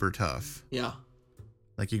super tough. Yeah.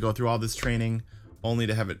 Like you go through all this training only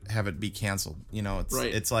to have it be canceled. You know,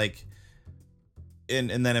 it's like, and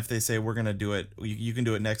then if they say we're going to do it, you can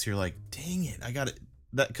do it next year. Like, dang it. I got it.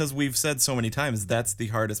 That, because we've said so many times, that's the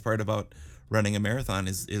hardest part about running a marathon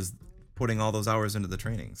is putting all those hours into the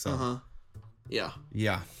training. So, Yeah.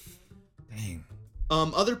 Yeah. Dang.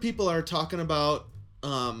 Other people are talking about,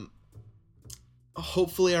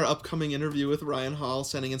 hopefully our upcoming interview with Ryan Hall,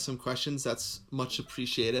 sending in some questions. That's much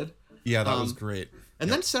appreciated. Yeah, that was great. And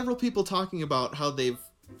then several people talking about how they've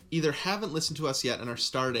either haven't listened to us yet and are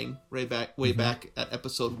starting way back at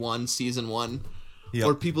episode 1, season 1,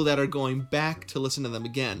 or people that are going back to listen to them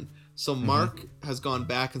again. So Mark has gone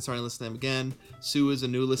back and started to listen to them again. Sue is a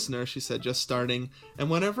new listener. She said just starting. And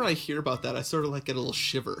whenever I hear about that, I sort of like get a little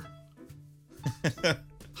shiver.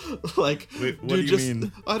 Like, wait, what do you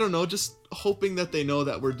mean? I don't know, just hoping that they know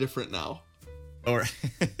that we're different now. Or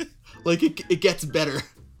like it gets better.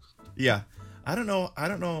 Yeah. I don't know.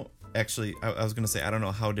 Actually, I was going to say, I don't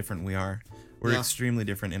know how different we are. We're extremely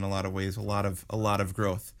different in a lot of ways, a lot of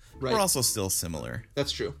growth. Right. We're also still similar.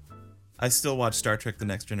 That's true. I still watch Star Trek The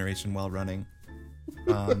Next Generation while running.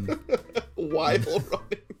 While running?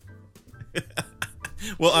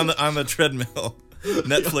 Well, on the treadmill.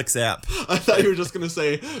 Netflix app. I thought you were just going to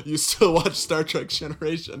say you still watch Star Trek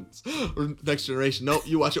Generations or Next Generation. No,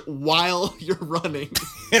 you watch it while you're running.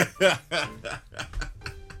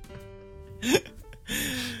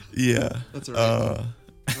 Yeah. That's all right.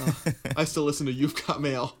 I still listen to You've Got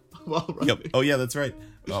Mail while running. Yep. Oh, yeah, that's right.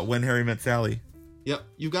 When Harry Met Sally. Yep.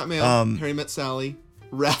 You've Got Mail, Harry Met Sally,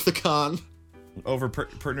 Rathacon. Over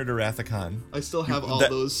Partner to Rathacon. I still have all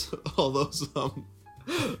those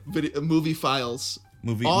movie files,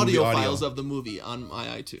 audio files of the movie on my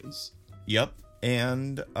iTunes. Yep.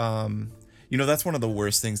 And that's one of the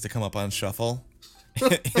worst things to come up on shuffle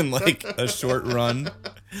in like a short run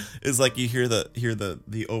is like you hear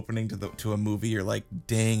the opening to a movie, you're like,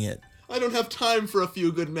 dang it, I don't have time for A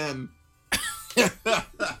Few Good Men.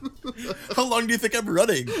 How long do you think I'm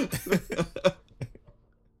running?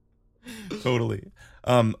 Totally.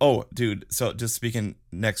 Oh, dude. So just speaking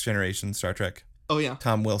Next Generation Star Trek. Oh yeah.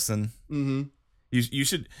 Tom Wilson. Mm-hmm. You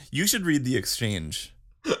should read The Exchange.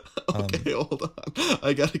 Okay, hold on.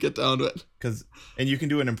 I gotta get down to it. And you can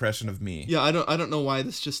do an impression of me. Yeah, I don't know why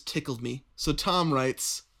this just tickled me. So Tom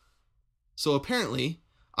writes, so apparently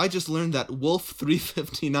I just learned that Wolf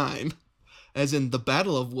 359, as in the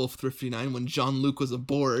Battle of Wolf 359 when Jean-Luc was a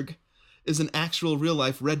Borg, is an actual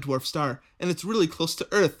real-life red dwarf star, and it's really close to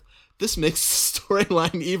Earth. This makes the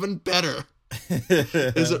storyline even better.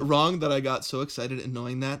 Is it wrong that I got so excited in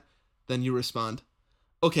knowing that? Then you respond,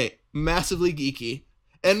 okay, massively geeky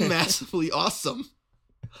and massively awesome.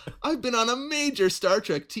 I've been on a major Star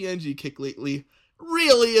Trek TNG kick lately.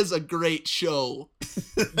 Really is a great show.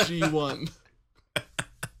 G1.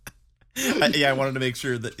 I wanted to make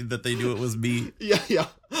sure that they knew it was me. Yeah,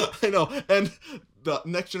 I know. And the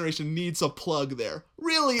Next Generation needs a plug there.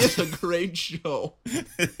 Really is a great show.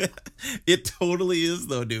 It totally is,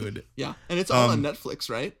 though, dude. Yeah, and it's all on Netflix,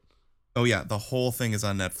 right? Oh, yeah, the whole thing is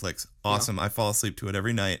on Netflix. Awesome. Yeah. I fall asleep to it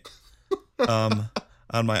every night on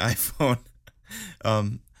my iPhone.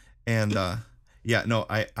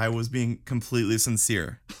 I was being completely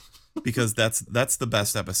sincere because that's the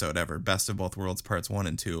best episode ever. Best of Both Worlds parts 1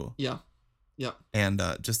 and 2. Yeah. And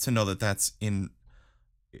just to know that's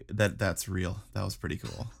real. That was pretty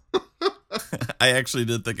cool. I actually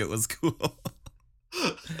did think it was cool.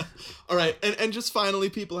 All right. And just finally,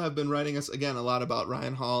 people have been writing us again a lot about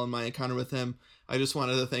Ryan Hall and my encounter with him. I just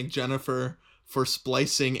wanted to thank Jennifer for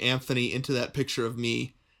splicing Anthony into that picture of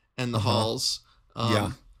me and the Halls.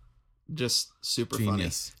 Yeah. Just super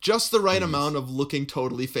Genius. Funny. Just the right amount of looking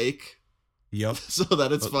totally fake. Yep. So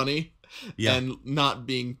that it's funny. Yeah. And not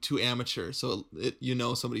being too amateur. So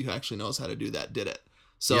somebody who actually knows how to do that did it.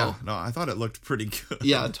 So yeah, no, I thought it looked pretty good.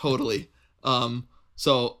 Yeah, totally.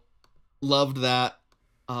 So loved that.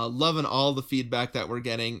 Loving all the feedback that we're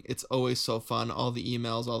getting. It's always so fun. All the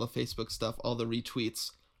emails, all the Facebook stuff, all the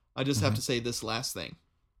retweets. I just have to say this last thing.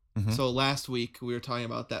 Mm-hmm. So last week we were talking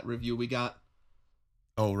about that review we got.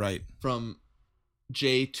 Oh, right. From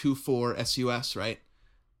J24SUS, right?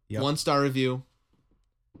 Yeah. 1-star review.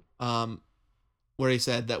 where he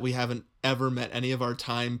said that we haven't ever met any of our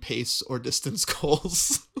time, pace, or distance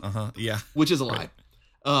goals. Yeah. Which is a lie.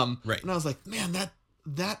 Right. And I was like, man,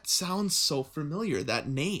 that sounds so familiar, that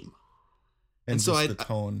name. And so the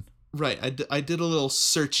tone. Right. I did a little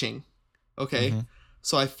searching. Okay. Mm-hmm.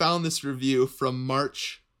 So I found this review from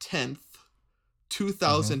March 10th,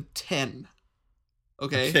 2010.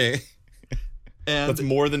 Okay. Okay. And that's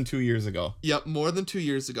more than 2 years ago. Yep, more than 2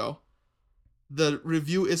 years ago. The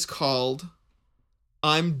review is called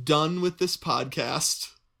 "I'm Done with This Podcast."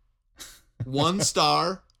 1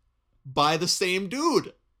 star by the same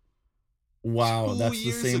dude. Wow, that's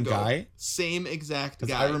the same guy? Same exact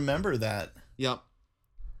guy. I remember that. Yep.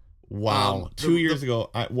 Wow. 2 years ago.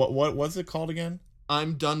 What was it called again?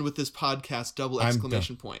 "I'm Done with This Podcast!"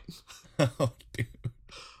 Exclamation point. Oh, dude.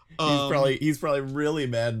 He's probably really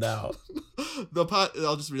mad now.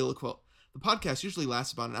 I'll just read a quote. "The podcast usually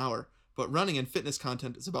lasts about an hour, but running and fitness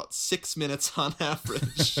content is about 6 minutes on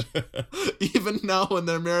average. Even now when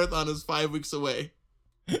their marathon is 5 weeks away.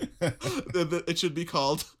 It should be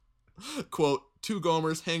called, quote, 2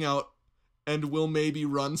 Gomers hang out and will maybe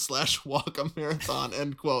run/walk a marathon,"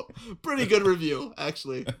 end quote. Pretty good review,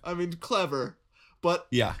 actually. I mean, clever. But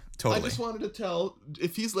yeah, totally. I just wanted to tell,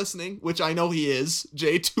 if he's listening, which I know he is,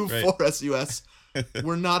 J24SUS,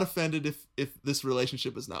 we're not offended if this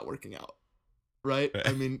relationship is not working out. Right?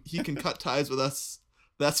 I mean, he can cut ties with us.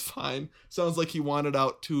 That's fine. Sounds like he wanted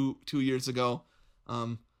out two years ago.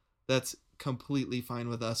 That's completely fine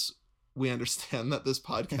with us. We understand that this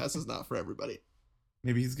podcast is not for everybody.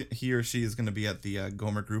 Maybe he or she is going to be at the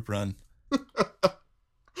Gomer group run.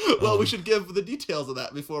 Well, we should give the details of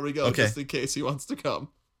that before we go, okay, just in case he wants to come.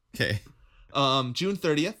 Okay. June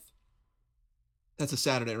 30th. That's a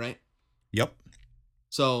Saturday, right? Yep.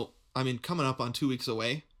 So, I mean, coming up on 2 weeks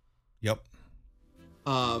away. Yep.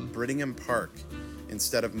 Brittingham Park.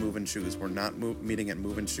 Instead of Move and Shoes, we're not meeting at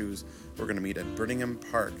Move and Shoes. We're going to meet at Brittingham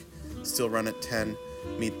Park. Still run at 10.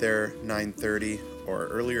 Meet there 9:30 or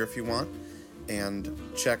earlier if you want. And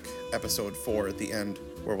check episode 4 at the end,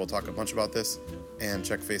 where we'll talk a bunch about this. And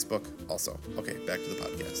check Facebook also. Okay, back to the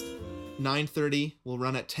podcast. 9:30. We'll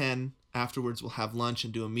run at 10. Afterwards, we'll have lunch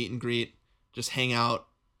and do a meet and greet. Just hang out.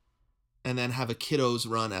 And then have a kiddos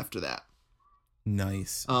run after that.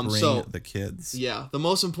 Nice. Bring the kids. Yeah. The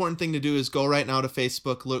most important thing to do is go right now to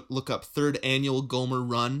Facebook, look up 3rd Annual Gomer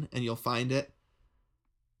Run, and you'll find it.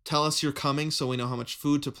 Tell us you're coming so we know how much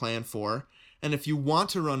food to plan for. And if you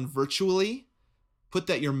want to run virtually, put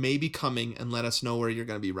that you're maybe coming and let us know where you're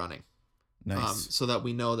going to be running. Nice. So that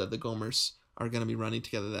we know that the Gomers are going to be running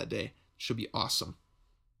together that day. Should be awesome.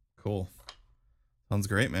 Cool. Sounds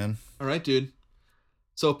great, man. All right, dude.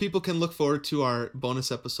 So people can look forward to our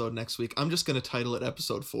bonus episode next week. I'm just going to title it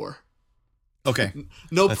episode 4. Okay.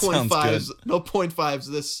 No 0.5s. No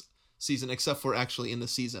 0.5s this season, except for actually in the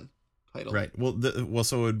season title. Right. Well,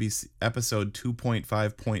 so it would be episode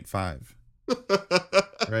 2.5.5.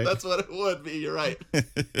 Right. That's what it would be. You're right.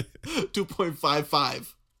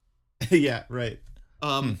 2.55. Yeah. Right.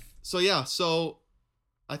 So yeah. So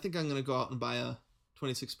I think I'm gonna go out and buy a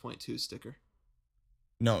 26.2 sticker.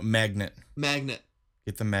 No, magnet.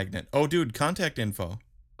 Get the magnet. Oh, dude, contact info.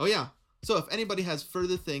 Oh, yeah. So if anybody has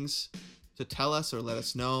further things to tell us or let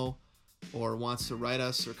us know or wants to write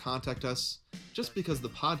us or contact us, just because the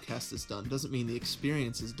podcast is done doesn't mean the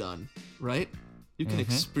experience is done, right? You can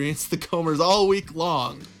experience the Gomers all week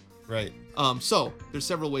long. Right. So there's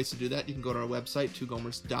several ways to do that. You can go to our website,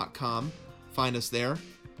 twogomers.com, find us there,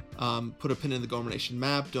 put a pin in the Gomer Nation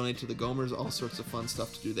map, donate to the Gomers, all sorts of fun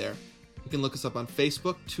stuff to do there. You can look us up on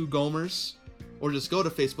Facebook, 2 Gomers, or just go to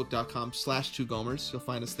facebook.com/2gomers. You'll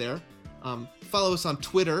find us there. Follow us on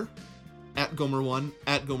Twitter, @Gomer1,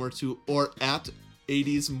 @Gomer2, or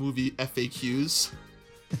 @80s Movie FAQs.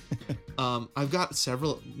 I've got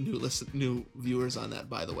several new viewers on that,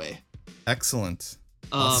 by the way. Excellent.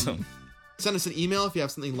 Awesome. Send us an email if you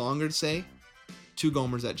have something longer to say,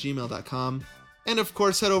 2gomers@gmail.com. And of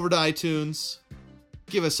course, head over to iTunes.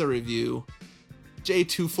 Give us a review.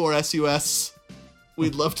 J24SUS.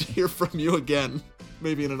 We'd love to hear from you again,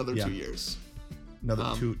 maybe in another 2 years.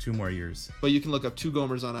 Another two more years. But you can look up 2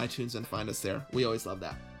 Gomers on iTunes and find us there. We always love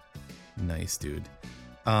that. Nice, dude.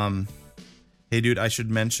 Hey, dude, I should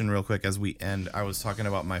mention real quick as we end, I was talking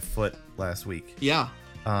about my foot last week. Yeah.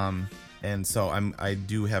 And so I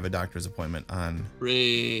do have a doctor's appointment on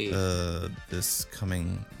this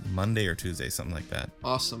coming Monday or Tuesday, something like that.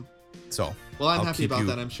 Awesome. So, well, I'm happy about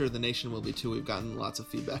that. I'm sure the nation will be too. We've gotten lots of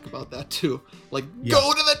feedback about that too. Like,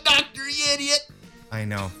 go to the doctor, you idiot. I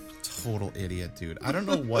know. Total idiot, dude. I don't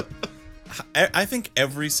know what. I think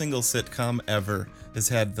every single sitcom ever has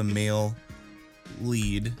had the male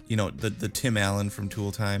lead, the Tim Allen from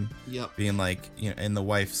Tool Time, being like, and the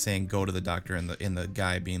wife saying go to the doctor, and the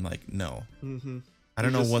guy being like no. Mm-hmm. I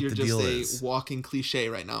don't know what the deal is. You're just a walking cliche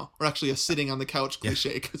right now, or actually a sitting on the couch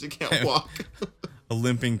cliche because you can't walk. A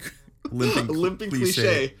limping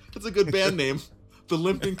cliche. That's a good band name. The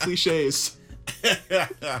Limping Cliches.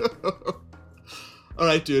 All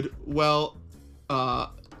right, dude. Well,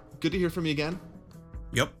 good to hear from you again.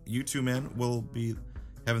 Yep, you too, man. We'll be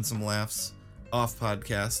having some laughs off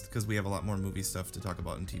podcast because we have a lot more movie stuff to talk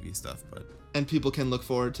about and TV stuff. And people can look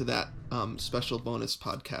forward to that special bonus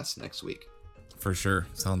podcast next week. For sure.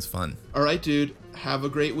 Sounds fun. All right, dude. Have a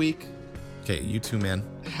great week. Okay, you too, man.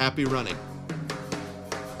 Happy running.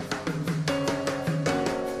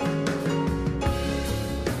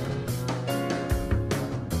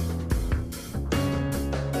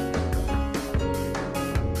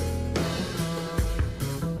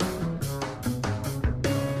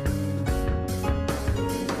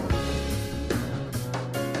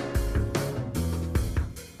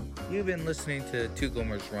 You've been listening to Two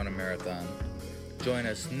Gomers Run a Marathon. Join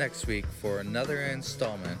us next week for another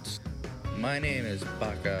installment. My name is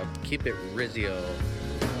Baka. Keep it Rizzio.